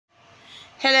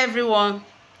Hello everyone,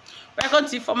 welcome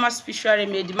to Ifoma Spiritual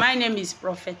Remedy. My name is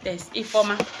Prophetess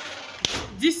Ifoma.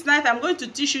 This night I'm going to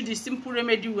teach you the simple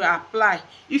remedy we apply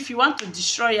if you want to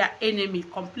destroy your enemy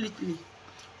completely.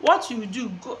 What you do,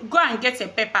 go and get a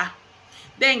paper,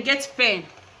 then get pen.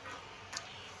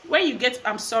 When you get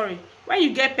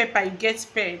paper, you get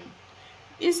pen.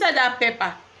 Inside that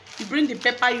paper, you bring the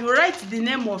paper, you write the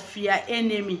name of your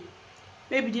enemy.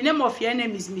 Maybe the name of your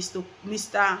enemy is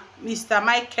Mr.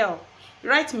 Michael.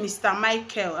 Write Mr.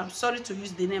 Michael. I'm sorry to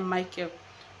use the name Michael.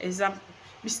 Example,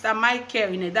 Mr.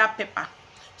 Michael in that paper.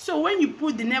 So when you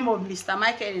put the name of Mr.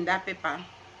 Michael in that paper,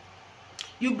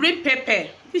 you bring pepper,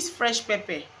 this fresh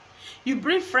pepper. You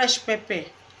bring fresh pepper.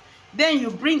 Then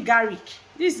you bring garlic,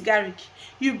 this garlic.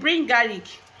 You bring garlic.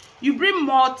 You bring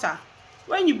mortar.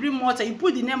 When you bring mortar, you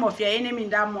put the name of your enemy in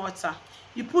that mortar.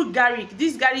 You put garlic.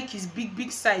 This garlic is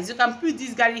big size. You can put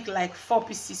this garlic like 4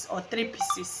 pieces or 3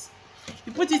 pieces.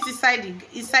 You put it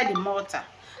inside the mortar.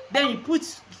 Then you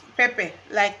put pepper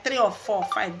like 3 or 4 or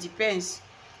 5, depends.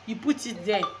 You put it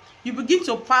there. You begin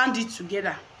to pound it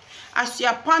together. As you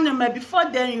are pounding,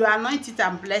 before then you anoint it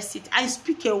and bless it and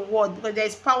speak a word, because there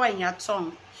is power in your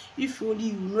tongue. If only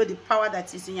you know the power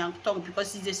that is in your tongue,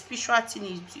 because it's a spiritual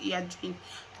thing you are doing.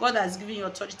 God has given you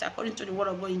authority according to the word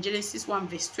of God in Genesis 1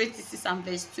 verse 26 and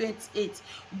verse 28.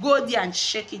 Go there and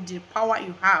check it, the power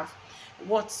you have.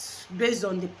 What's based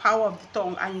on the power of the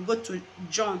tongue, and you go to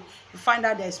John, you find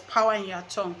out there's power in your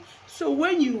tongue. So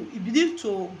when you begin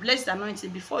to bless the anointing,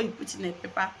 before you put in a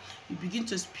paper, you begin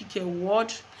to speak a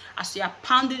word. As you are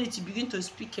pounding it, you begin to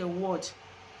speak a word,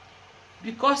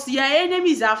 because your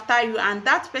enemy is after you and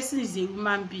that person is a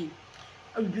human being.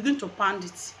 You begin to pound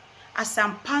it. As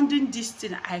I'm pounding this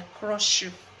thing, I crush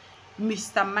you,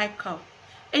 Mr. Michael,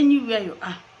 anywhere you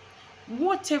are.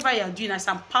 Whatever you're doing, as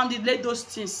I'm pounding, let those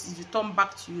things return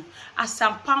back to you. As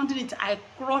I'm pounding it, I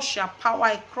crush your power,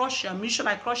 I crush your mission,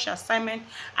 I crush your assignment,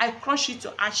 I crush it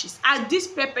to ashes. And this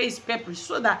pepper is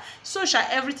pepperish, so shall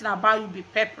everything about you be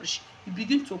pepperish. You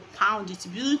begin to pound it,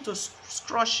 you begin to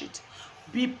crush it.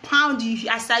 Be pounding.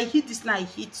 As I hit this now, I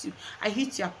hit you. I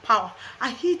hit your power. I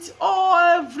hit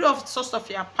every of the source of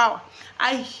your power.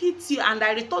 I hit you and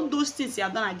I return those things you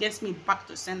have done against me back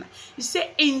to sender. You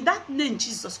say, in that name,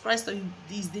 Jesus Christ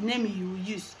is the name you will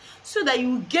use, so that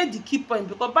you will get the key point.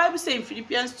 Because Bible says in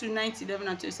Philippians 2:9, 11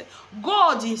 and 12,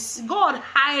 God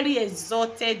highly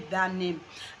exalted that name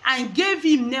and gave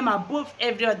him name above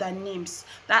every other names,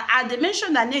 that at the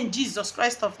mention of the name Jesus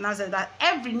Christ of Nazareth, that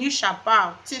every knee shall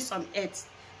bow, things on earth,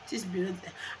 things below the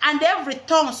earth, and every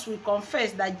tongue will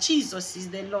confess that Jesus is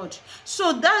the Lord.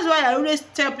 So that's why I always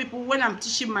tell people, when I'm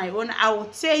teaching my own, I will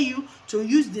tell you to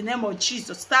use the name of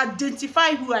Jesus to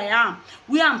identify who I am,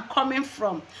 where I'm coming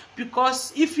from.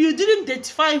 Because if you didn't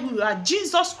identify who you are,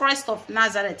 Jesus Christ of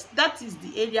Nazareth, that is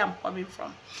the area I'm coming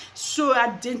from. So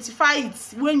identify it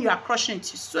when you are crushing it,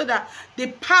 so that the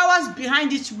powers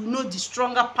behind it will know the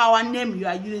stronger power name you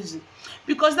are using.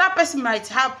 Because that person might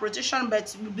have protection,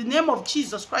 but with the name of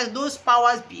Jesus Christ, those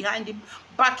powers behind him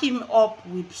back him up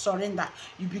with surrender.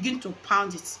 You begin to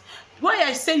pound it. Why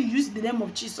I say use the name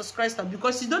of Jesus Christ,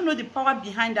 because you don't know the power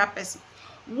behind that person.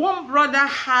 One brother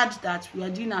had that we are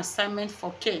doing assignment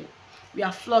for Cain. We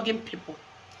are flogging people.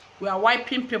 We are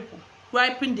wiping people,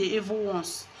 wiping the evil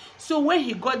ones. So when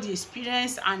he got the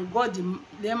experience and got the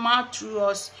lemma through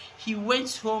us, he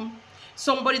went home.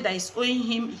 Somebody that is owing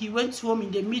him, he went home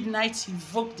in the midnight, he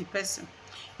evoked the person.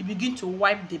 He began to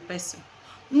wipe the person.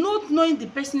 Not knowing the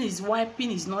person is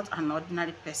wiping is not an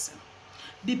ordinary person.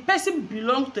 The person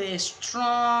belongs to a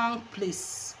strong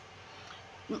place.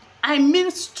 I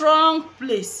mean strong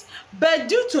place. But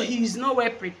due to he is not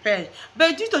well prepared,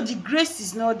 but due to the grace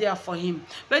is not there for him,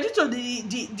 but due to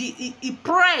the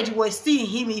pride was still in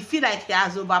him, he feel like he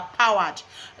has overpowered.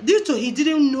 Due to he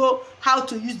didn't know how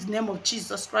to use the name of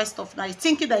Jesus Christ of Nazareth,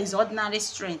 thinking that his ordinary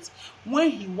strength. When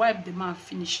he wiped the man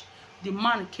finished, the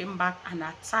man came back and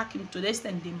attacked him to the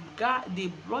extent the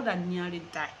brother nearly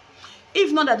died.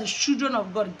 If not that the children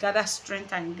of God gather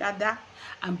strength and gather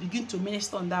and begin to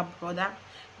minister on that brother,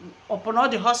 upon all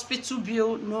the hospital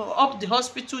bill,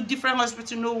 different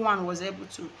hospital, no one was able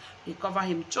to recover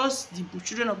him. Just the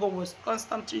children of God was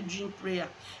constantly doing prayer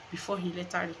before he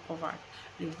later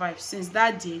revived. Since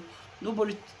that day,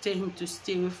 nobody tell him to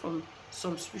stay away from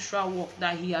some spiritual work,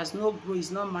 that he has no growth,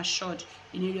 is not matured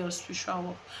in area of spiritual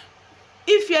work.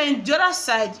 If you're in the other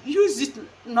side, use it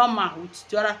normal with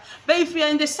the other. But if you're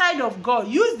in the side of God,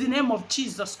 use the name of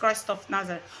Jesus Christ of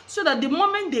Nazareth, so that the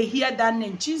moment they hear that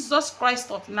name, Jesus Christ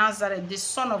of Nazareth, the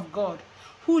Son of God,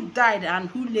 who died and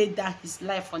who laid down his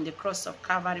life on the cross of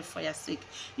Calvary for your sake.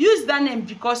 Use that name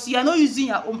because you are not using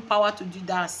your own power to do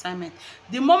that assignment.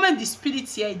 The moment the spirit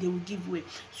here, they will give way.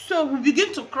 So we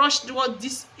begin to crush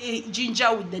this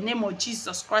ginger with the name of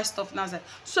Jesus Christ of Nazareth,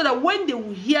 so that when they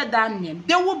will hear that name,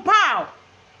 they will bow.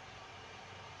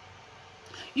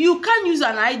 You can't use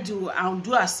an idol and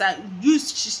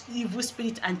use evil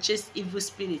spirit and chase evil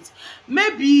spirit.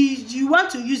 Maybe you want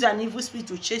to use an evil spirit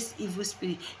to chase evil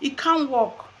spirit. It can't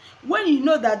work. When you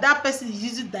know that that person is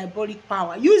using diabolic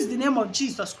power, use the name of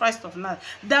Jesus Christ of Nazareth.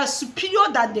 That's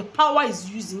superior than the power is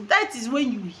using. That is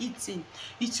when you hit him.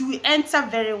 It will enter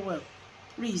very well.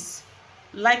 Please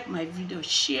like my video,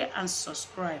 share and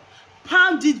subscribe.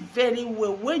 Pound it very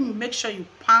well. When you make sure you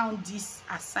pound this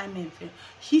assignment,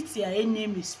 hit your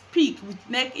enemy, speak with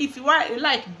neck. If you want, you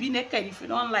like, be naked. If you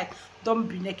don't like, don't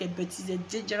be naked. But it's a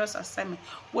dangerous assignment.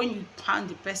 When you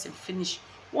pound the person, finish.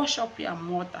 Wash up your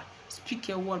mortar, speak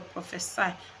a word,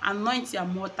 prophesy, anoint your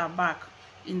mortar back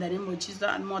in the name of Jesus,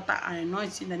 and mortar and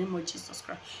anoint in the name of Jesus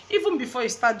Christ. Even before you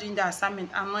start doing the assignment,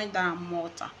 anoint that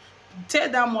mortar. Tell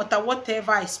that mortar,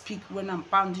 whatever I speak when I'm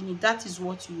pounding it, that is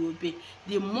what you obey.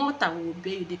 The mortar will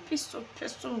obey you. The person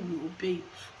will obey you.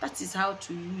 That is how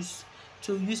to use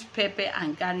pepper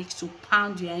and garlic to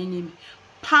pound your enemy.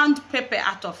 Pound pepper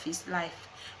out of his life.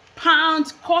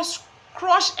 Pound, crush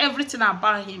everything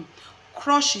about him.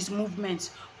 Crush his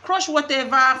movements. Crush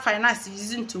whatever finance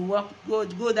he's using to work,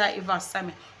 go that evil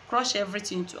assignment. Crush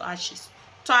everything into ashes.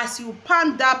 So as you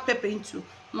pound that pepper into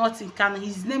nothing,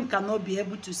 his name cannot be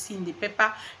able to see in the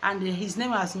paper, and his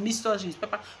name has mixed up with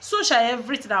paper. So shall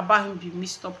everything about him be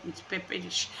mixed up with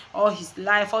pepperish. All his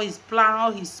life, all his plan,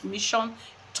 all his mission,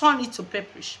 turn it to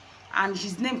pepperish, and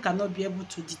his name cannot be able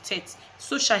to detect.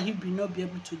 So shall he not be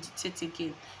able to detect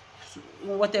again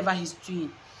whatever he's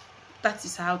doing. That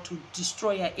is how to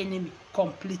destroy your enemy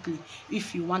completely.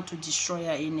 If you want to destroy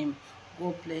your enemy,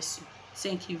 God bless you.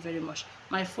 Thank you very much.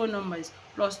 My phone number is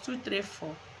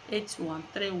 +234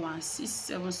 8131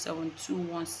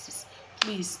 677216.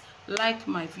 Please like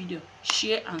my video,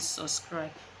 share and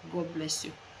subscribe. God bless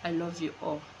you. I love you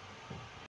all.